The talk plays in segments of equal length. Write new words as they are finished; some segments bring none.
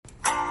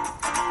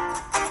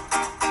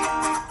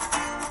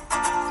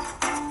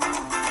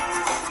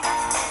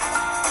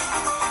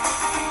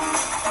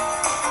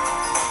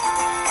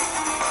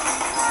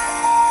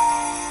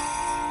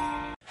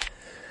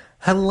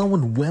Hello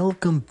and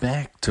welcome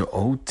back to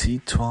OT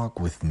Talk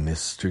with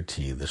Mr.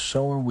 T, the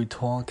show where we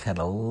talk how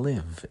to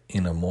live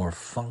in a more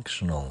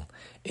functional,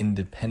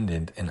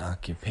 independent, and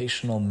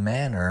occupational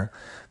manner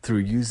through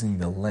using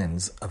the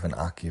lens of an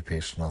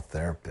occupational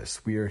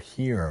therapist. We are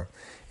here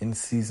in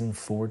season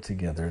 4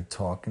 together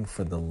talking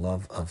for the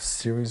love of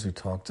series. We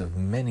talked of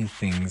many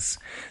things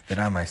that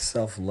I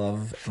myself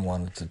love and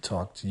wanted to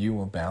talk to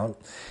you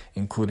about,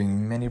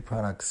 including many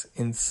products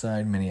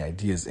inside, many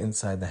ideas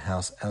inside the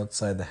house,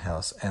 outside the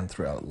house, and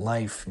throughout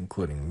life,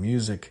 including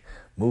music,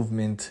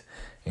 movement,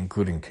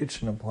 including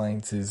kitchen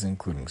appliances,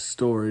 including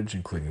storage,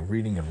 including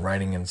reading and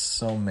writing, and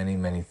so many,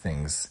 many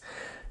things.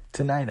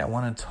 Tonight, I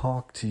want to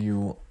talk to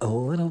you a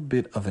little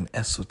bit of an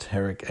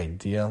esoteric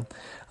idea,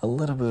 a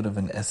little bit of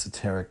an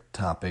esoteric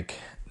topic,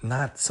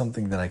 not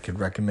something that I could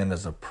recommend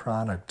as a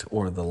product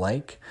or the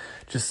like,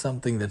 just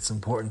something that's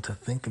important to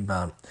think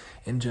about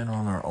in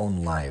general in our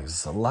own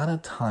lives. A lot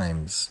of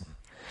times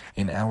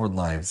in our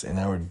lives, in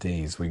our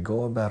days, we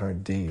go about our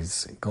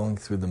days going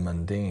through the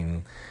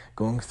mundane,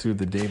 going through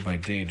the day by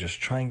day,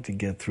 just trying to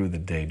get through the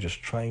day,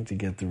 just trying to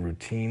get the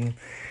routine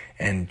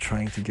and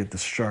trying to get the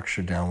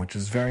structure down, which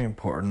is very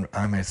important.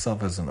 I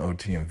myself as an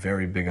OT am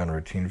very big on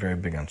routine, very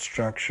big on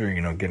structure,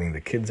 getting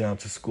the kids out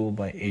to school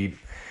by 8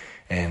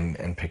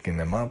 and picking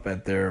them up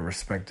at their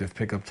respective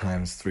pickup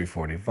times,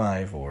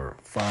 3:45 or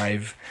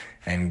 5,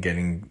 and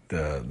getting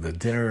the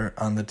dinner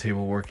on the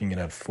table, working it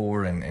at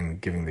 4, and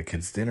giving the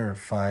kids dinner at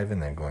 5,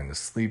 and then going to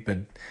sleep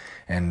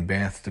and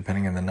bath,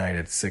 depending on the night,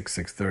 at 6,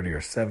 6:30, or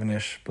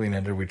 7-ish.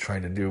 Bleed we try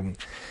to do.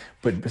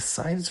 But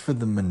besides for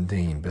the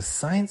mundane,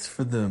 besides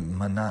for the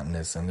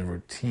monotonous and the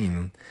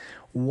routine,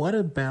 what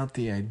about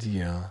the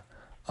idea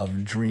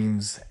of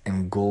dreams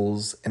and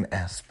goals and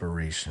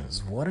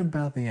aspirations? What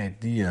about the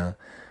idea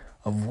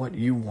of what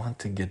you want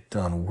to get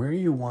done, where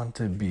you want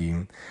to be,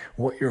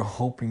 what you're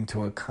hoping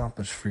to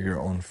accomplish for your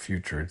own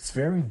future? It's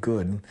very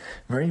good,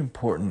 very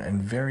important,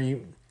 and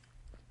very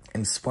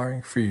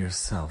inspiring for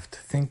yourself to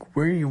think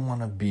where you want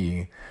to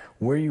be,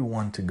 where you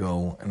want to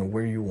go, and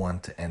where you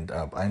want to end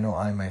up. I know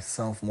I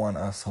myself want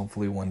us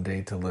hopefully one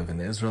day to live in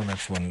Israel.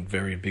 That's one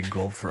very big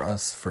goal for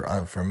us,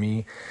 for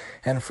me,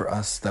 and for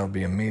us. That would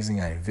be amazing.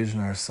 I envision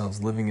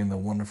ourselves living in the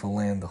wonderful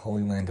land, the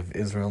holy land of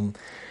Israel,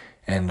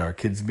 and our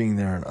kids being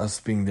there and us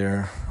being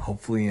there,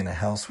 hopefully in a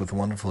house with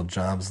wonderful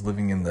jobs,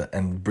 living in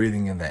and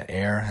breathing in that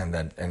air and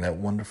that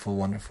wonderful,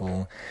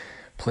 wonderful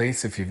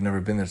place. If you've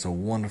never been there, it's a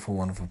wonderful,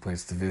 wonderful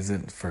place to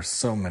visit for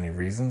so many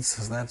reasons.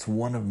 So that's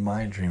one of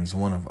my dreams,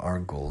 one of our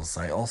goals.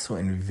 I also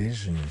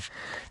envision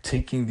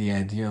taking the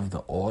idea of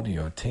the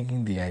audio,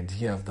 taking the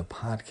idea of the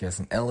podcast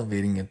and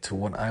elevating it to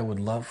what I would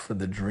love for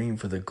the dream,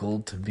 for the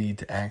goal to be,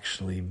 to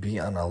actually be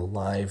on a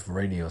live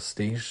radio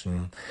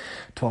station,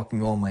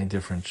 talking all my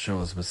different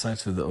shows.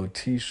 Besides for the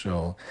OT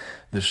show,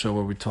 the show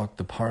where we talk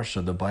the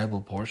Parsha, the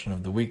Bible portion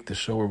of the week, the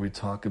show where we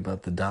talk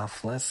about the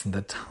Daf lesson,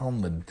 the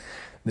Talmud,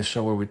 the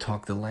show where we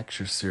talk the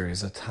lecture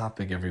series, a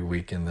topic every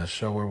week, and the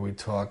show where we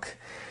talk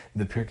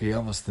the Pirkei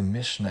Avos, the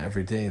Mishnah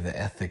every day, the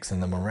ethics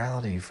and the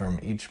morality from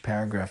each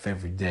paragraph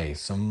every day.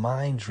 So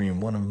my dream,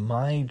 one of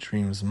my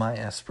dreams, my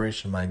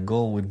aspiration, my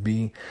goal would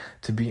be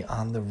to be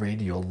on the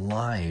radio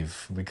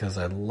live, because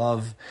I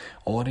love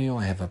audio.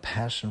 I have a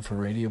passion for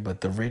radio,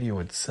 but the radio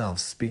itself,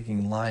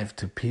 speaking live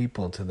to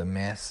people, to the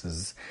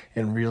masses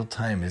in real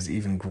time, is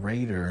even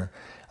greater,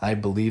 I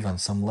believe, on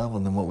some level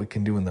than what we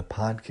can do in the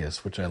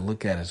podcast, which I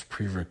look at as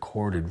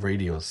pre-recorded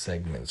radio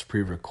segments,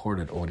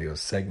 pre-recorded audio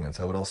segments.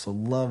 I would also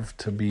love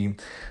to be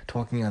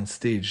talking on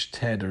stage,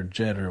 TED or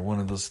JED or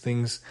one of those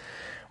things,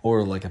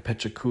 or like a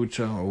Pecha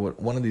Kucha or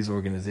one of these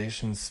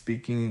organizations,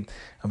 speaking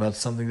about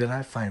something that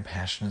I find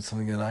passionate,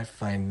 something that I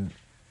find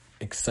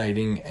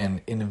exciting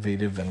and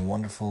innovative and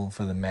wonderful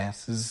for the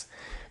masses,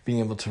 being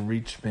able to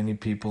reach many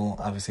people,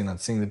 obviously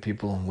not seeing the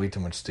people, way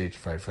too much stage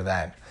fright for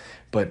that,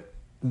 but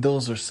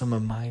those are some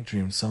of my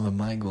dreams, some of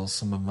my goals,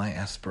 some of my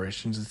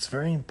aspirations. It's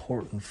very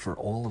important for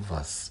all of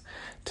us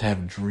to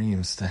have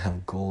dreams, to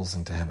have goals,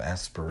 and to have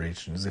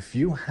aspirations. If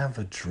you have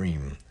a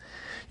dream,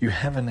 you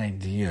have an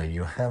idea,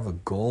 you have a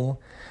goal,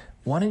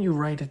 why don't you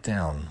write it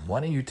down?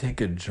 Why don't you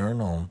take a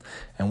journal,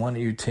 and why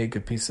don't you take a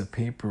piece of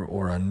paper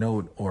or a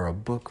note or a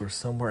book or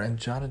somewhere and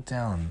jot it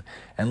down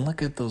and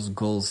look at those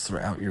goals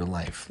throughout your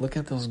life. Look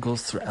at those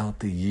goals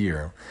throughout the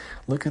year.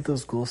 Look at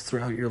those goals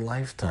throughout your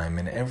lifetime,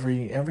 and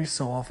every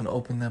so often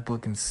open that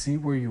book and see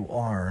where you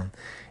are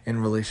in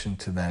relation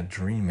to that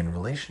dream, in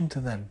relation to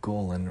that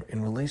goal, and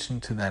in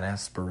relation to that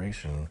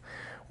aspiration.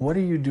 What are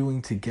you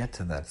doing to get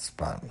to that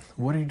spot?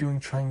 What are you doing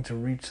trying to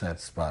reach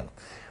that spot?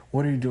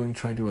 What are you doing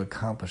trying to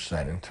accomplish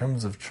that? In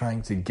terms of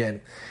trying to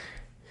get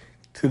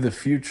to the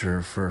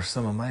future for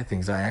some of my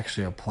things, I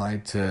actually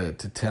applied to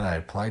TED. I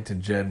applied to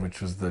JED,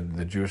 which was the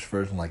Jewish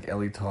version, like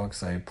Eli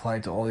Talks. I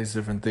applied to all these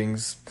different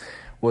things.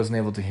 Wasn't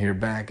able to hear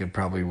back. It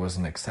probably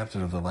wasn't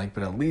accepted or the like,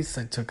 but at least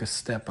I took a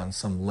step on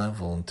some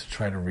level to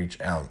try to reach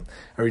out.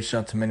 I reached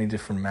out to many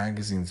different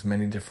magazines,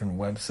 many different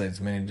websites,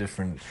 many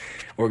different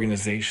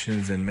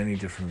organizations, and many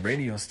different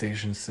radio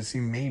stations to see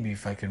maybe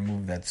if I could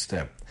move that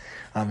step.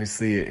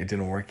 Obviously, it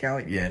didn't work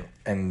out yet,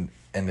 and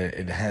and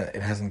it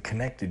hasn't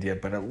connected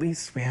yet, but at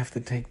least we have to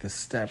take the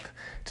step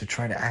to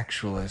try to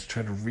actualize,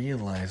 try to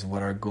realize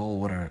what our goal,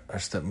 what our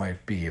step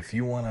might be. If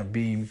you want to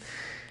be,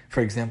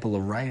 for example, a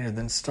writer,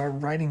 then start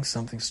writing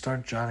something,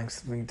 start jotting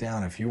something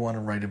down. If you want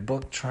to write a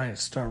book,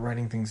 start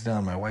writing things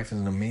down. My wife is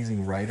an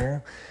amazing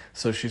writer,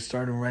 so she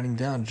started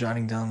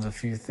jotting down a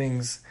few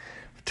things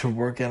to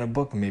work out a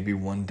book maybe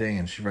one day,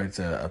 and she writes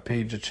a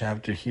page, a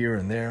chapter here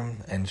and there,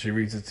 and she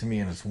reads it to me,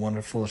 and it's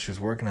wonderful. She's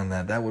working on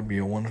that. That would be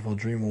a wonderful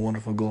dream, a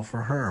wonderful goal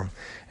for her.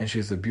 And she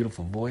has a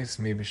beautiful voice.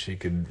 Maybe she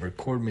could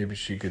record, maybe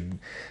she could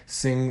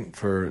sing,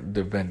 for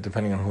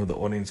depending on who the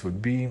audience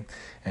would be.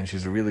 And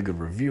she's a really good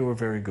reviewer,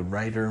 very good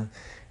writer,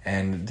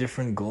 and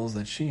different goals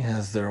that she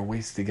has. There are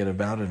ways to get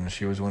about it, and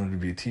she always wanted to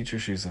be a teacher.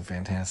 She's a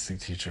fantastic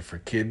teacher for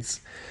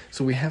kids.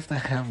 So we have to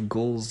have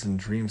goals and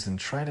dreams and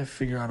try to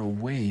figure out a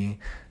way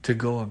to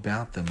go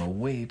about them, a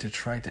way to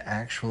try to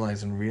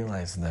actualize and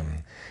realize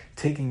them,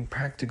 taking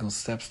practical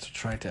steps to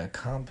try to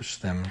accomplish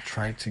them,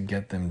 try to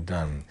get them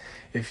done.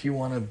 If you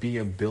want to be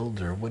a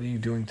builder, what are you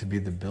doing to be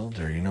the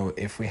builder? You know,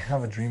 if we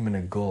have a dream and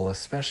a goal,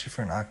 especially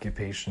for an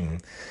occupation,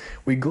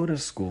 we go to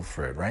school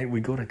for it, right? We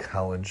go to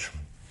college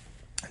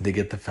to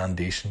get the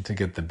foundation, to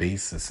get the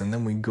basis, and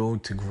then we go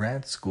to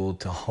grad school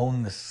to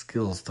hone the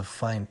skills, to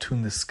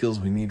fine-tune the skills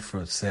we need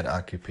for a said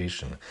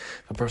occupation.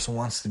 If a person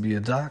wants to be a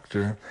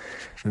doctor,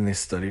 then they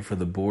study for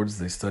the boards,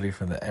 they study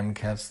for the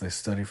MCATs, they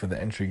study for the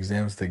entry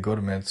exams, they go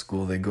to med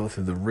school, they go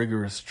through the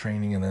rigorous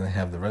training, and then they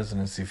have the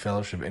residency,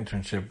 fellowship,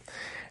 internship,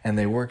 and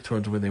they work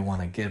towards where they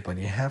want to get. But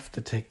you have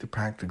to take the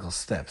practical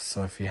steps.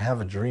 So if you have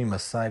a dream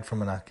aside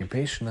from an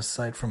occupation,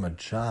 aside from a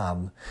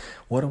job,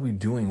 what are we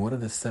doing? What are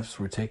the steps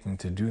we're taking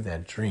to do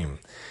that dream?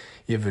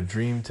 You have a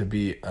dream to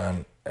be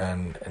on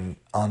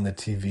the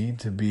TV,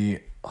 to be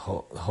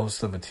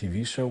host of a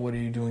TV show. What are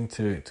you doing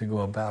to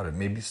go about it?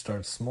 Maybe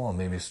start small.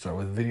 Maybe start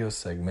with video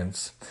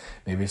segments.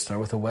 Maybe start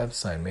with a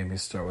website. Maybe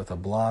start with a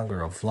blog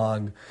or a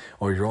vlog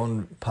or your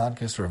own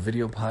podcast or a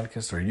video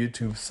podcast or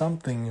YouTube,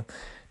 something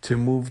to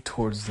move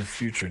towards the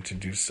future to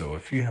do so.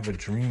 If you have a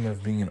dream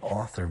of being an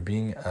author,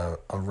 being a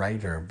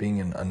writer, being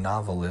a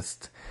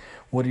novelist,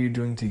 what are you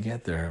doing to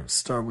get there?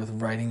 Start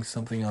with writing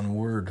something on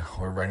Word,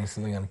 or writing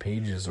something on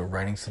Pages, or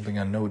writing something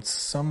on notes,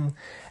 some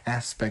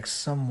aspect,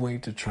 some way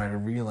to try to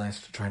realize,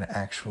 to try to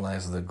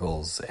actualize the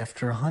goals.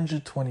 After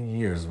 120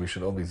 years, we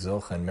should all be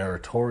zocha and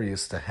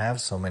meritorious to have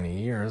so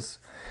many years.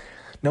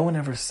 No one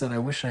ever said, I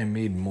wish I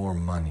made more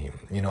money.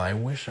 You know, I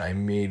wish I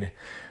made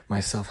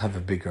myself have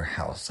a bigger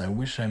house. I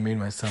wish I made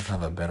myself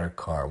have a better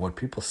car. What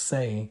people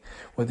say,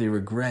 what they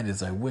regret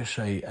is, I wish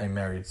I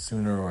married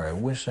sooner, or I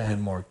wish I had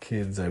more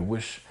kids. I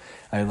wish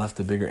I left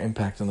a bigger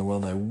impact on the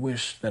world. I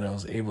wish that I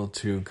was able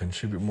to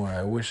contribute more.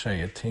 I wish I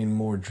attained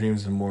more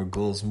dreams and more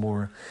goals,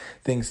 more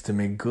things to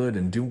make good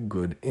and do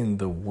good in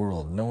the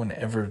world. No one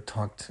ever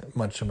talked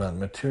much about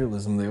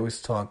materialism. They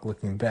always talk,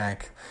 looking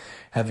back,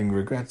 having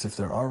regrets, if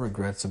there are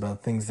regrets,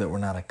 about things that were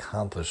not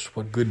accomplished.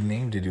 What good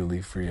name did you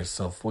leave for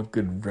yourself? What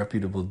good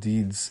reputable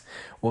deeds?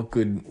 What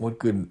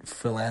good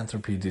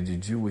philanthropy did you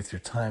do with your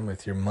time,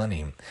 with your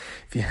money?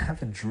 If you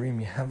have a dream,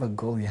 you have a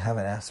goal, you have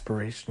an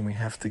aspiration, we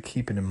have to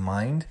keep it in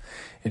mind.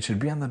 It should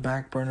be on the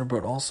back burner,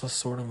 but also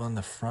sort of on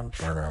the front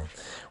burner.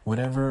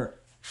 Whatever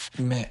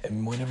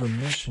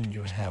mission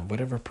you have,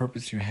 whatever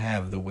purpose you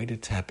have, the way to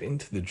tap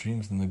into the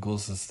dreams and the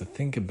goals is to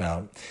think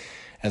about.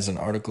 As an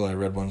article I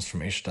read once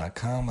from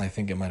Ish.com, I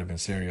think it might have been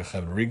Sarah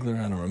Yocheved Riegler,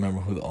 I don't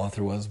remember who the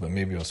author was, but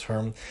maybe it was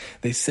her.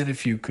 They said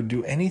if you could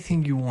do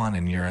anything you want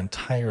in your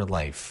entire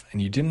life, and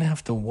you didn't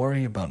have to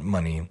worry about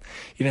money, you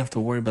didn't have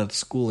to worry about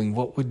schooling,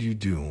 what would you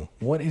do?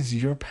 What is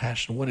your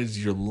passion? What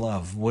is your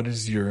love? What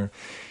is your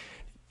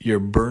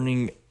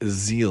burning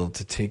zeal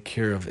to take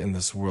care of in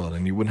this world?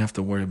 And you wouldn't have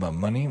to worry about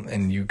money,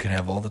 and you could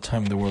have all the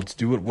time in the world to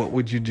do it. What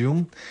would you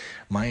do?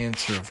 My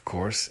answer, of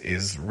course,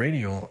 is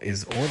radio,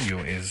 is audio,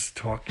 is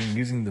talking,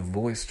 using the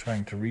voice,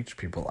 trying to reach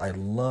people. I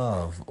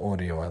love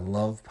audio. I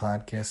love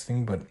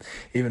podcasting, but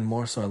even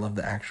more so, I love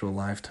the actual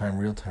lifetime,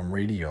 real-time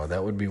radio.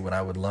 That would be what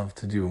I would love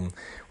to do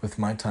with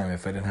my time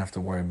if I didn't have to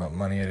worry about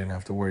money. I didn't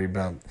have to worry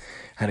about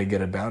how to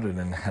get about it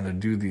and how to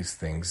do these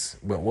things.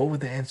 But what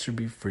would the answer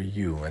be for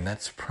you? And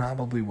that's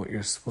probably what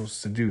you're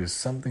supposed to do, is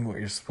something what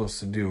you're supposed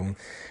to do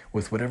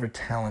with whatever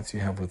talents you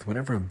have, with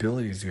whatever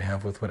abilities you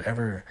have, with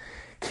whatever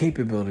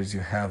capabilities you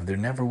have. There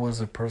never was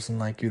a person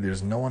like you.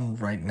 There's no one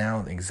right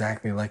now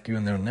exactly like you,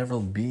 and there never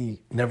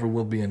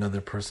will be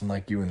another person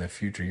like you in the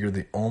future. You're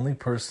the only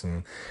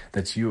person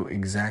that's you,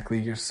 exactly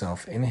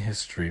yourself, in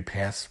history,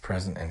 past,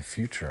 present, and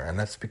future. And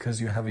that's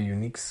because you have a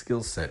unique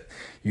skill set,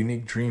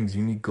 unique dreams,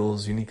 unique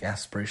goals, unique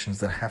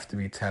aspirations that have to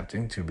be tapped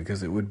into,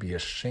 because it would be a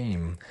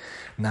shame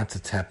not to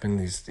tap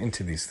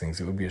into these things.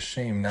 It would be a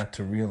shame not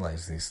to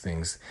realize these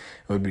things.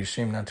 It would be a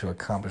shame not to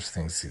accomplish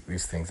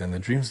these things. And the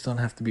dreams don't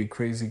have to be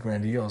crazy,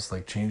 grandiose,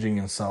 like changing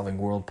and solving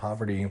world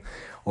poverty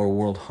or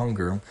world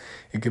hunger.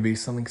 It could be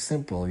something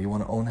simple. You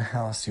want to own a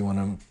house, you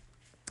want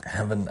to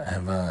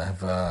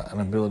an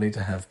ability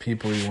to have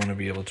people. You want to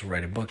be able to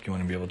write a book. You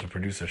want to be able to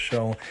produce a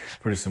show,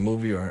 produce a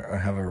movie, or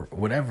have a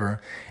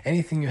whatever.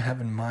 Anything you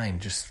have in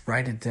mind, just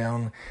write it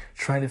down.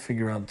 Try to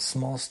figure out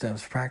small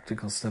steps,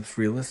 practical steps,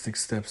 realistic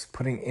steps,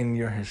 putting in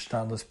your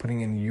hishtadlus,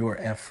 putting in your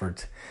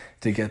effort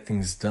to get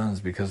things done.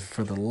 Because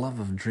for the love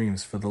of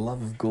dreams, for the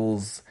love of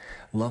goals,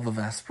 love of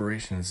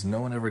aspirations,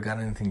 no one ever got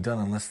anything done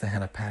unless they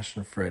had a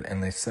passion for it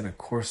and they set a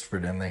course for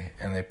it and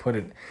they put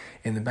it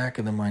in the back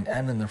of their mind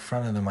and in the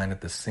front of their mind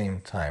at the same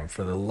time.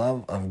 For the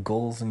love of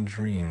goals and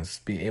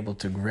dreams, be able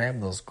to grab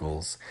those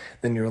goals,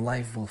 then your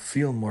life will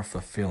feel more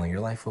fulfilling.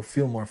 Your life will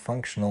feel more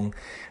functional,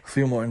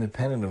 feel more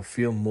independent, will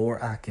feel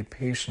more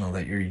occupational,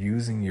 that you're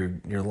using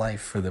your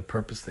life for the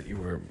purpose that you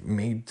were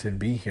made to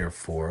be here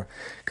for,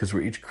 because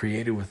we're each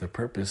created with a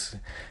purpose.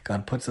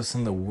 God puts us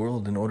in the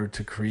world in order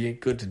to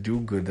create good, to do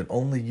good that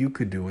only you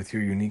could do with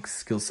your unique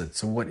skill set.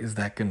 So what is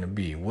that going to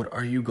be? What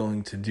are you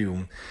going to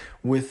do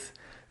with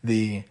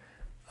the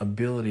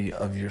ability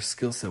of your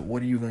skill set?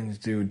 What are you going to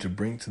do to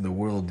bring to the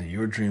world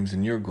your dreams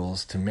and your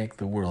goals to make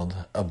the world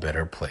a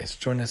better place?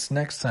 Join us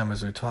next time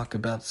as we talk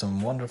about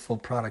some wonderful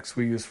products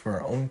we use for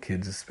our own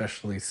kids,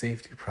 especially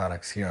safety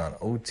products, here on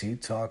OT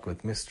Talk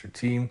with Mr.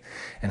 T,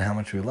 and how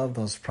much we love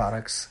those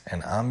products.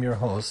 And I'm your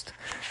host,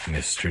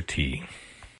 Mr. T.